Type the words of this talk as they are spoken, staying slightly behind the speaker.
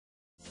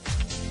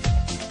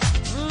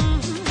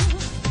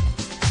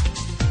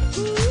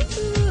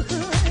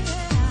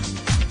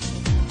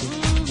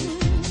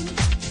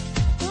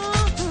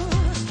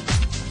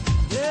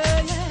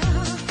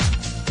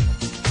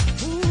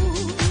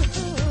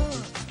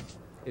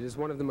It is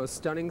one of the most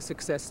stunning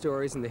success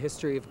stories in the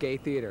history of gay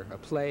theater, a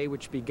play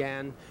which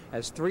began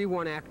as 3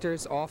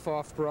 one-acters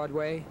off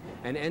Broadway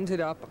and ended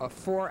up a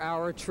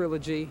 4-hour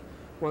trilogy,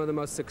 one of the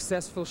most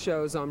successful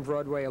shows on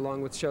Broadway,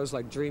 along with shows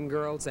like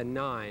Dreamgirls and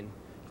Nine.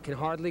 You can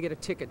hardly get a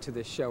ticket to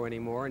this show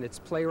anymore, and its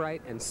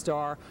playwright and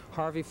star,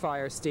 Harvey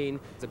Fierstein,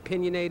 is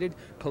opinionated,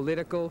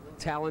 political,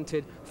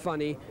 talented,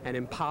 funny, and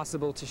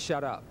impossible to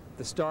shut up.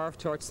 The star of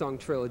Torch Song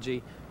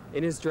Trilogy,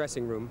 in his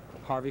dressing room,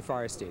 Harvey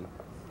Fierstein.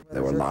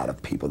 There were a lot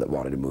of people that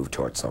wanted to move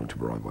Torch Song to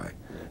Broadway.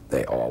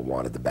 They all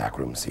wanted the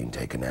backroom scene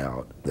taken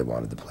out. They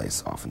wanted the place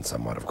softened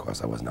somewhat. Of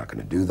course, I was not going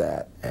to do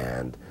that.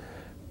 And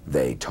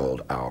they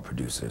told our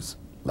producers,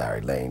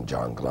 Larry Lane,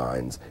 John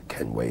Glines,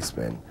 Ken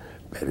Waisman,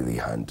 Betty Lee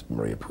Hunt,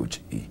 Maria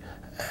Pucci,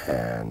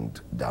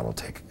 and Donald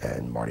Tick,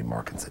 and Marty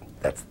Markinson.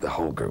 That's the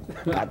whole group.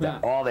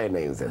 Got all their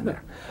names in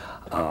there.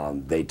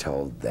 They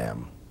told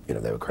them, you know,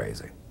 they were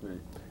crazy.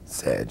 Right.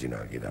 Said, you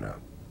know, you're gonna.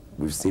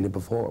 We've seen it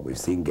before. We've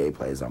seen gay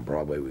plays on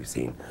Broadway. We've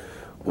seen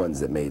ones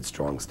that made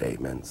strong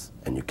statements,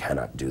 and you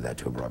cannot do that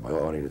to a Broadway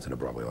audience, and a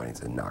Broadway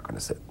audience is not going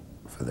to sit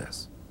for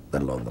this,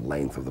 let alone the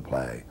length of the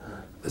play,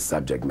 the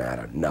subject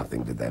matter.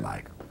 Nothing did they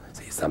like.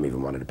 See, some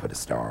even wanted to put a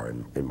star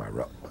in my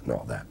role and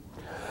all that.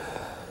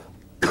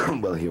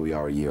 Well, here we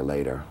are a year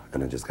later,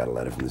 and I just got a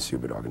letter from the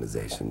Schubert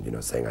organization, you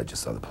know, saying I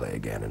just saw the play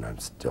again, and I'm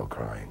still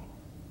crying,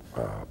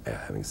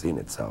 having seen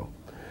it. So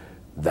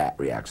that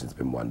reaction's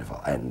been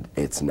wonderful, and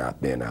it's not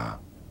been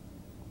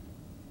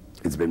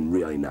it's been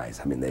really nice.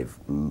 I mean, they've,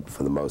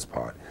 for the most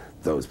part,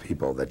 those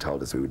people that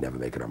told us we would never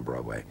make it on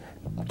Broadway,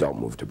 don't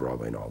move to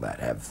Broadway and all that,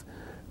 have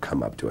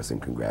come up to us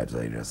and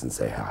congratulated us and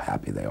say how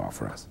happy they are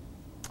for us.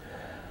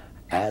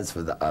 As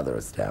for the other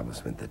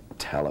establishment, the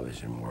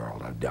television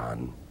world, I've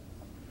done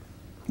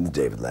the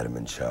David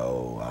Letterman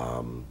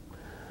show,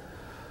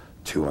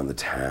 2 on the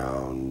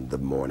Town, the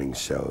morning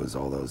shows,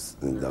 all those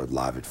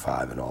Live at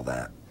 5 and all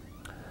that.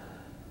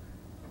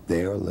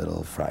 They're a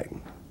little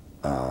frightened.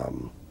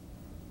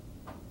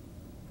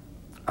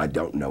 I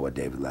don't know what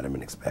David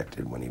Letterman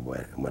expected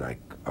when I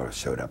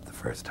showed up the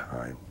first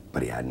time,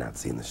 but he had not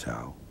seen the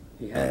show.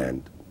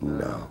 And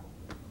no,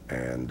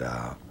 and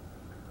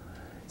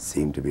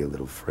seemed to be a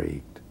little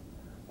freaked.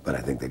 But I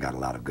think they got a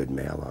lot of good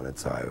mail on it,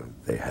 so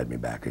they had me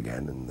back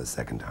again, and the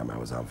second time I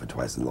was on for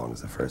twice as long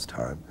as the first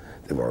time.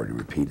 They've already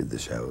repeated the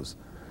shows,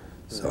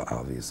 so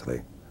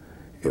obviously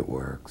it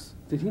works.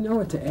 Did he know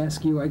what to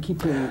ask you? I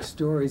keep hearing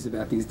stories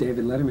about these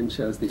David Letterman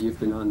shows that you've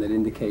been on that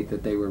indicate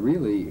that they were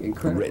really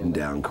incredible. Written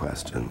down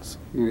questions.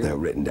 Really? They're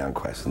written down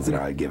questions, and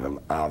I give him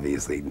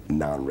obviously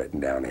non-written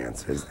down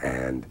answers,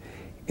 and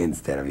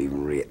instead of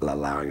even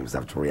allowing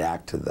himself to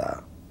react to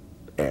the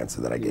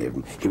answer that I gave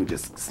him, he would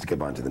just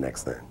skip on to the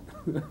next thing.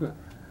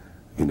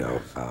 You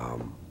know,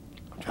 I'm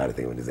trying to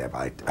think of an example.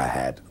 I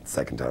had, the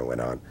second time I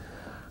went on,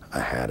 I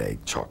had a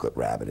chocolate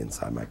rabbit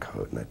inside my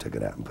coat, and I took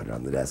it out and put it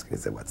on the desk, and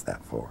he said, "What's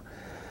that for?"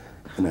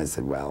 And I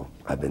said, "Well,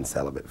 I've been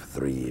celibate for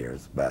 3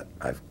 years, but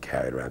I've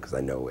carried around because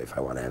I know if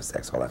I want to have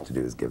sex, all I have to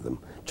do is give them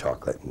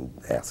chocolate and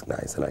ask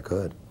nice," and I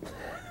could.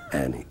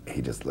 And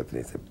he just looked at me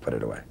and said, "Put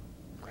it away."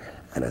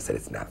 And I said,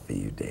 "It's not for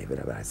you, David.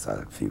 I saw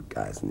a few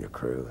guys in your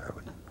crew."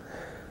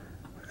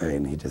 I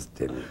mean, he just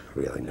didn't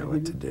really know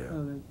what to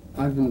do.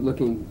 I've been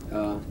looking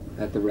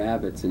at the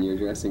rabbits in your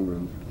dressing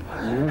room.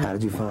 How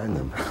did you find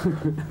them?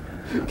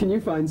 Can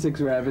you find 6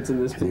 rabbits in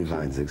this picture? Can you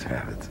find 6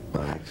 rabbits?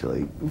 Well,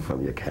 actually,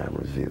 from your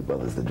camera's view, well,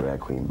 there's the drag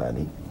queen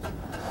bunny.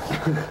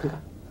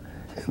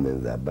 And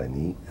there's that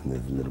bunny, and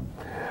there's little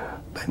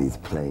bunnies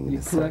playing in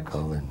a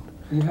circle.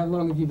 And how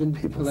long have you been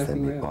people collecting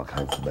send me rabbits? all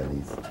kinds of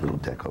bunnies, little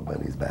deco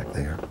bunnies back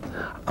there.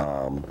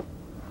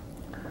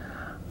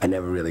 I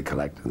never really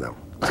collected them.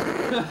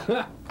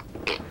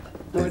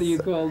 What do you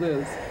call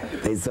this?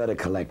 They sort of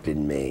collected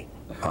me.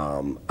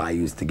 I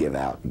used to give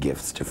out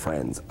gifts to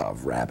friends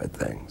of rabbit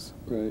things.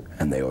 Right.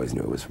 And they always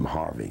knew it was from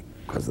Harvey,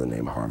 because of the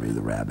name Harvey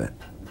the Rabbit.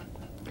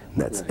 And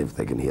that's, if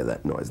they can hear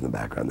that noise in the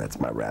background, that's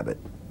my rabbit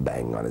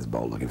banging on his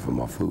bowl looking for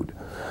more food.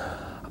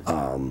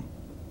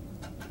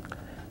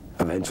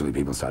 Eventually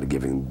people started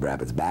giving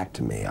rabbits back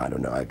to me. I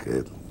don't know, I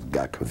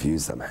got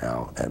confused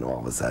somehow, and all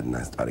of a sudden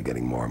I started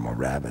getting more and more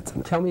rabbits.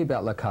 Tell me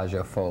about La Cage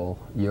aux Folles.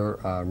 You're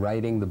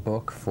writing the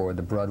book for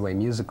the Broadway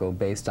musical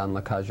based on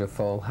La Cage aux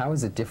Folles. How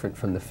is it different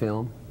from the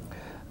film?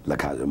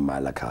 My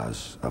La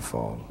Cage aux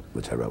Folles,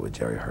 which I wrote with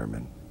Jerry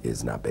Herman,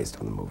 is not based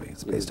on the movie.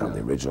 It's based on the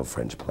original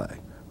French play,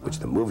 which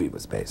the movie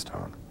was based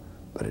on,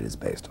 but it is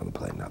based on the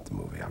play, not the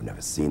movie. I've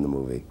never seen the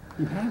movie.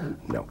 You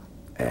haven't? No.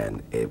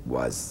 And it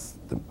was,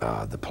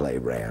 the play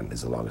ran,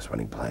 is the longest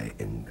running play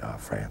in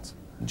France.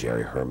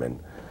 Jerry Herman,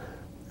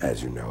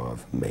 as you know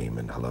of Mame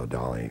and Hello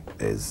Dolly,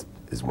 is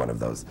one of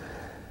those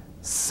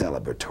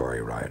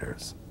celebratory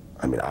writers.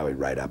 I mean, I would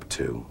write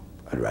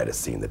I'd write a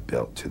scene that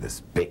built to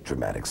this big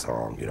dramatic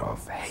song, you know,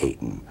 of hate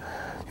and,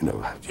 you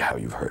know, how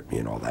you've hurt me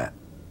and all that.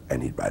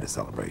 And he'd write a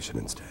celebration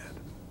instead.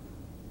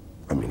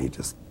 I mean, he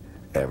just,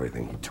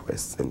 everything he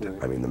twists into,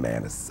 I mean, the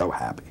man is so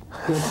happy.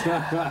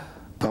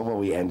 But what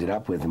we ended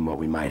up with and what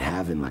we might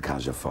have in La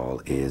Cage aux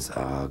Folles is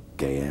a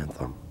gay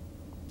anthem.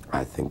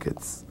 I think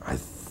it's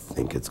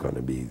going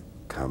to be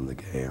become the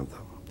gay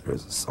anthem. There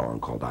is a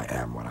song called I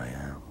Am What I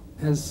Am.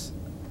 Has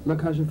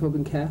Marc Agefaux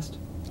been cast?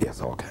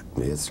 Yes, okay.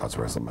 It starts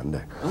rehearsal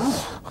Monday.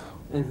 Oh,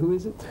 and who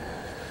is it?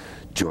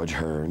 George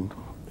Hearn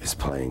is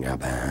playing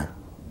Albin,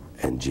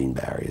 and Gene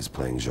Barry is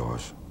playing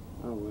Georges.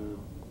 Oh,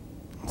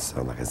 wow.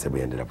 So, like I said, we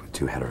ended up with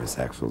 2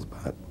 heterosexuals,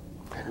 but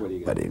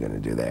What are you going to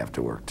do? They have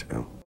to work,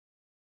 too.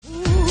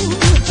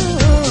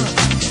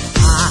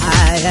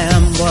 I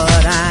am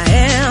what I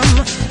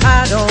am.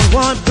 I don't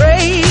want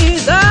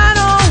praise, I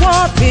don't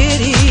want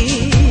pity.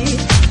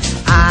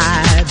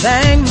 I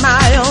bang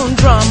my own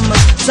drum,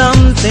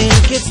 some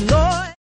think it's noise.